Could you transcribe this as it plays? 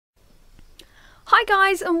Hi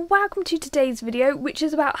guys, and welcome to today's video, which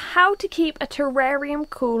is about how to keep a terrarium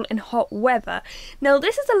cool in hot weather. Now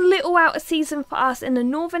this is a little out of season for us in the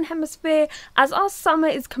northern hemisphere as our summer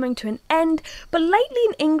is coming to an end, but lately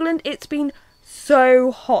in England it's been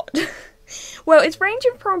so hot. Well, it's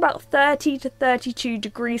ranging from about 30 to 32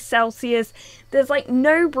 degrees Celsius. There's like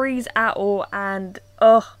no breeze at all, and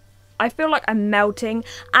I feel like I'm melting.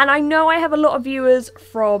 And I know I have a lot of viewers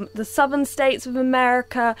from the southern states of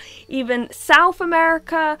America, even South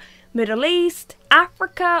America, Middle East,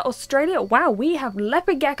 Africa, Australia. Wow, we have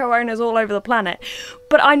leopard gecko owners all over the planet.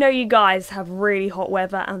 But I know you guys have really hot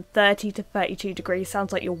weather, and 30 to 32 degrees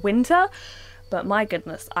sounds like your winter. But my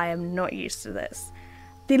goodness, I am not used to this.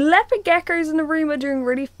 The leopard geckos in the room are doing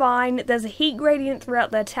really fine. There's a heat gradient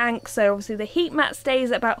throughout their tank, so obviously the heat mat stays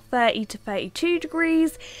at about 30 to 32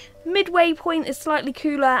 degrees. Midway point is slightly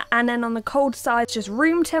cooler, and then on the cold side it's just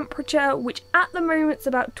room temperature, which at the moment is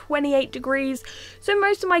about 28 degrees, so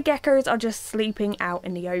most of my geckos are just sleeping out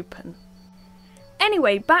in the open.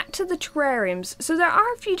 Anyway, back to the terrariums. So there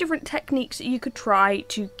are a few different techniques that you could try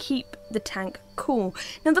to keep the tank cool.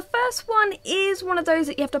 Now the first one is one of those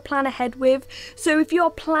that you have to plan ahead with. So if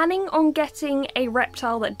you're planning on getting a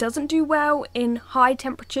reptile that doesn't do well in high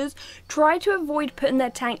temperatures, try to avoid putting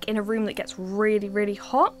their tank in a room that gets really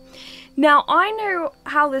hot. Now I know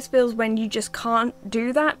how this feels when you just can't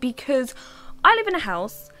do that, because I live in a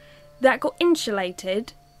house that got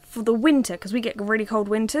insulated for the winter because we get really cold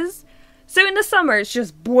winters. So in the summer it's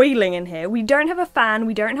just boiling in here. We don't have a fan,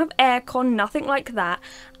 we don't have aircon, nothing like that.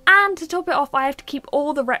 And to top it off, I have to keep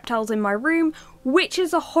all the reptiles in my room, which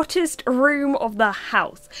is the hottest room of the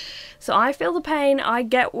house. So I feel the pain. I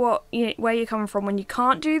get where you're coming from when you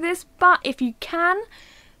can't do this, but if you can,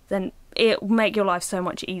 then it will make your life so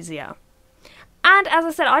much easier. And as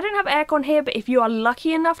I said, I don't have aircon here, but if you are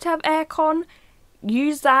lucky enough to have aircon,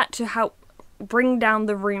 use that to help bring down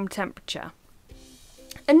the room temperature.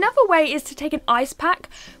 Another way is to take an ice pack,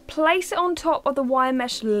 place it on top of the wire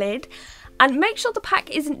mesh lid, and make sure the pack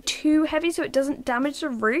isn't too heavy so it doesn't damage the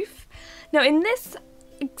roof. Now in this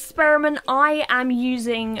experiment I am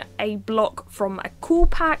using a block from a cool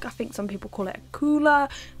pack. I think some people call it a cooler.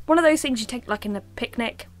 One of those things you take like in a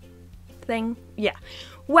picnic thing. Yeah.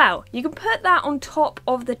 Well, you can put that on top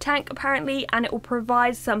of the tank apparently, and it will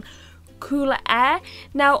provide some cooler air.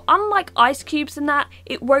 Now unlike ice cubes and that,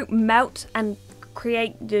 it won't melt and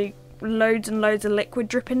create the loads and loads of liquid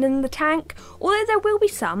dripping in the tank, although there will be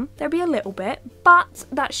some, there'll be a little bit, but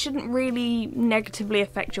that shouldn't really negatively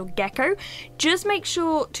affect your gecko. Just make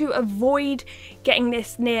sure to avoid getting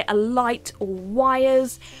this near a light or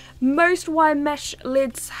wires. Most wire mesh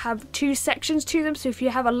lids have two sections to them, so if you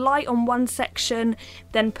have a light on one section,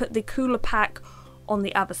 then put the cooler pack on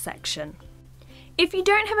the other section. If you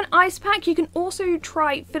don't have an ice pack, you can also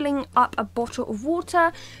try filling up a bottle of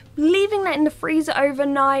water, leaving that in the freezer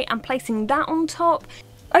overnight and placing that on top.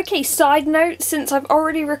 Okay, side note, since I've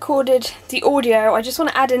already recorded the audio, I just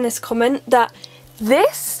want to add in this comment that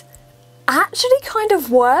this actually kind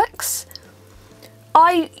of works.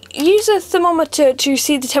 I use a thermometer to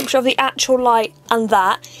see the temperature of the actual light and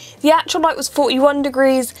that. The actual light was 41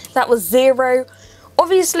 degrees, that was 0.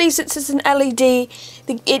 Obviously, since it's an LED,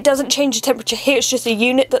 it doesn't change the temperature here, it's just a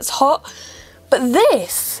unit that's hot. But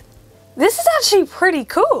this is actually pretty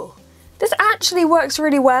cool. This actually works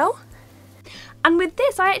really well. And with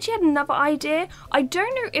this, I actually had another idea. I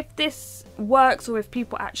don't know if this works or if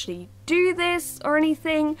people actually do this or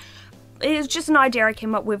anything. It was just an idea I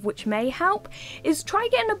came up with which may help. Is try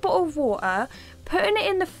getting a bottle of water, putting it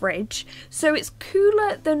in the fridge so it's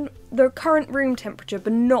cooler than the current room temperature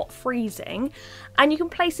but not freezing, and you can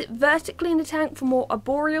place it vertically in the tank for more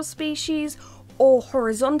arboreal species or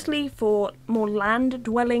horizontally for more land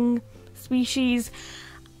dwelling species,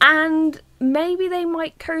 and maybe they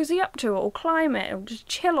might cozy up to it or climb it or just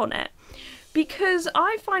chill on it. Because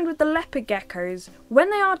I find with the leopard geckos, when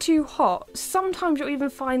they are too hot, sometimes you'll even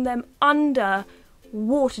find them under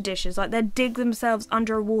water dishes, like they dig themselves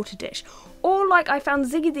under a water dish. Or like I found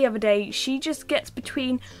Ziggy the other day, she just gets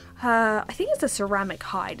between her, I think it's a ceramic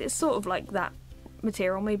hide, it's sort of like that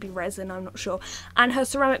material, maybe resin, I'm not sure, and her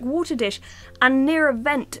ceramic water dish, and near a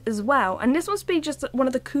vent as well. And this must be just one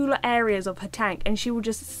of the cooler areas of her tank, and she will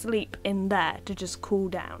just sleep in there to just cool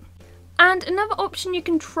down. And another option you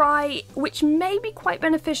can try, which may be quite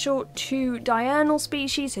beneficial to diurnal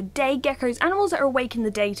species, so day geckos, animals that are awake in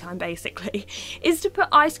the daytime basically, is to put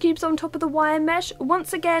ice cubes on top of the wire mesh.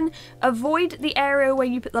 Once again, avoid the area where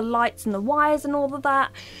you put the lights and the wires and all of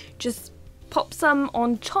that. Just pop some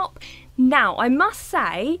on top. Now, I must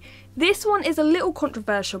say, This one is a little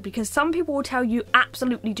controversial because some people will tell you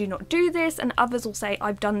absolutely do not do this, and others will say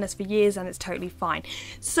I've done this for years and it's totally fine.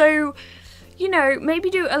 So, you know, maybe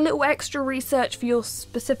do a little extra research for your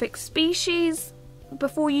specific species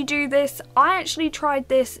before you do this. I actually tried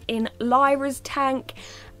this in Lyra's tank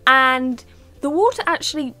and the water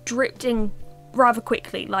actually dripped in rather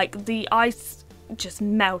quickly, like the ice just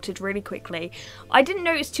melted really quickly. I didn't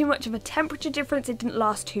notice too much of a temperature difference, it didn't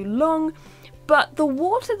last too long, but the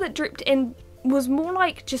water that dripped in was more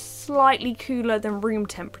like just slightly cooler than room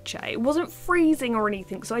temperature. It wasn't freezing or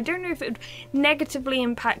anything, so I don't know if it would negatively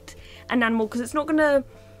impact an animal because it's not going to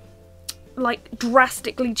like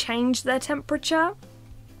drastically change their temperature,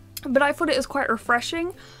 but I thought it was quite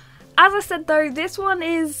refreshing. As I said though, this one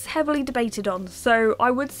is heavily debated on, so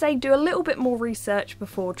I would say do a little bit more research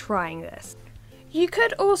before trying this. You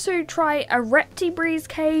could also try a ReptiBreeze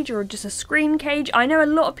cage or just a screen cage. I know a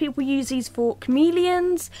lot of people use these for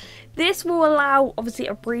chameleons. This will allow obviously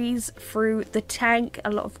a breeze through the tank,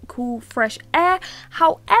 a lot of cool fresh air.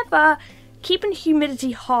 However, keeping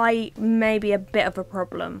humidity high may be a bit of a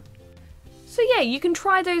problem. So yeah, you can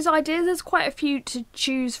try those ideas. There's quite a few to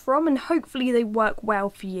choose from and hopefully they work well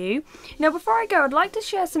for you. Now before I go, I'd like to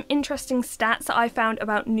share some interesting stats that I found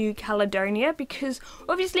about New Caledonia, because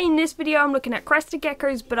obviously in this video I'm looking at crested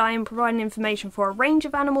geckos, but I am providing information for a range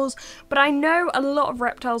of animals. But I know a lot of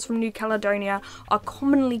reptiles from New Caledonia are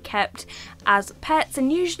commonly kept as pets,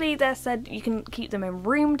 and usually they're said you can keep them in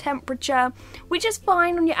room temperature, which is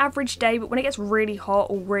fine on your average day, but when it gets really hot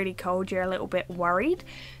or really cold you're a little bit worried.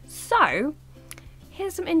 So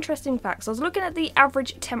here's some interesting facts. I was looking at the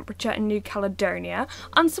average temperature in New Caledonia.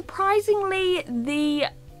 Unsurprisingly, the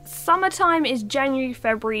summertime is January,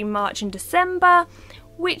 February, March and December,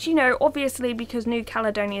 which, you know, obviously because New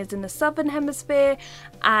Caledonia is in the southern hemisphere,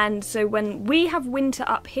 and so when we have winter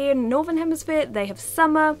up here in the northern hemisphere, they have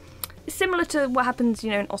summer. It's similar to what happens, you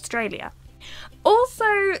know, in Australia.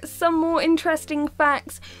 Also, some more interesting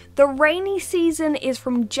facts. The rainy season is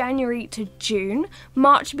from January to June,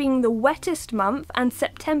 March being the wettest month and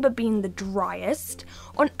September being the driest.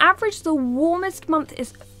 On average, the warmest month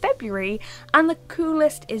is February and the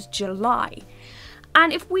coolest is July.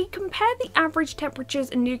 And if we compare the average temperatures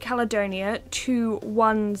in New Caledonia to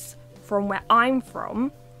ones from where I'm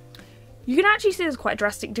from, you can actually see there's quite a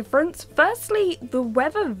drastic difference. Firstly, the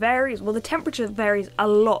weather varies, well the temperature varies a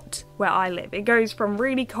lot where I live. It goes from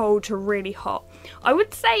really cold to really hot. I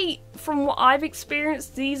would say from what I've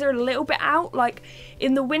experienced, these are a little bit out. Like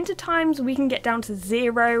in the winter times we can get down to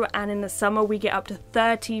 0 and in the summer we get up to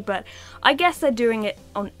 30, but I guess they're doing it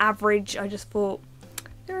on average. I just thought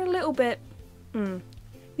they're a little bit,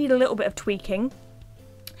 need a little bit of tweaking.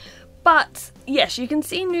 But yes, you can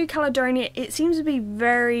see in New Caledonia it seems to be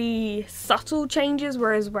very subtle changes,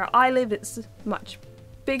 whereas where I live it's much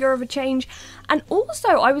bigger of a change. And also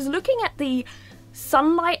I was looking at the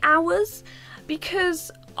sunlight hours because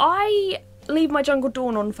I leave my jungle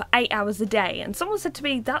dawn on for 8 hours a day, and someone said to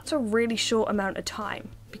me that's a really short amount of time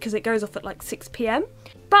because it goes off at like 6 PM.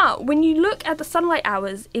 But when you look at the sunlight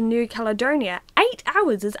hours in New Caledonia, 8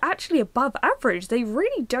 hours is actually above average. They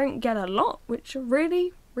really don't get a lot, which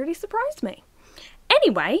really surprised me.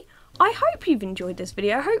 Anyway, I hope you've enjoyed this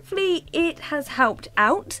video. Hopefully it has helped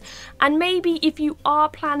out, and maybe if you are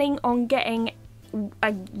planning on getting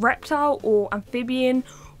a reptile or amphibian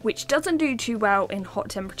which doesn't do too well in hot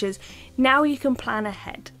temperatures, now you can plan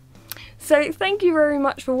ahead. So thank you very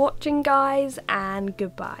much for watching guys, and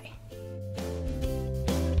goodbye.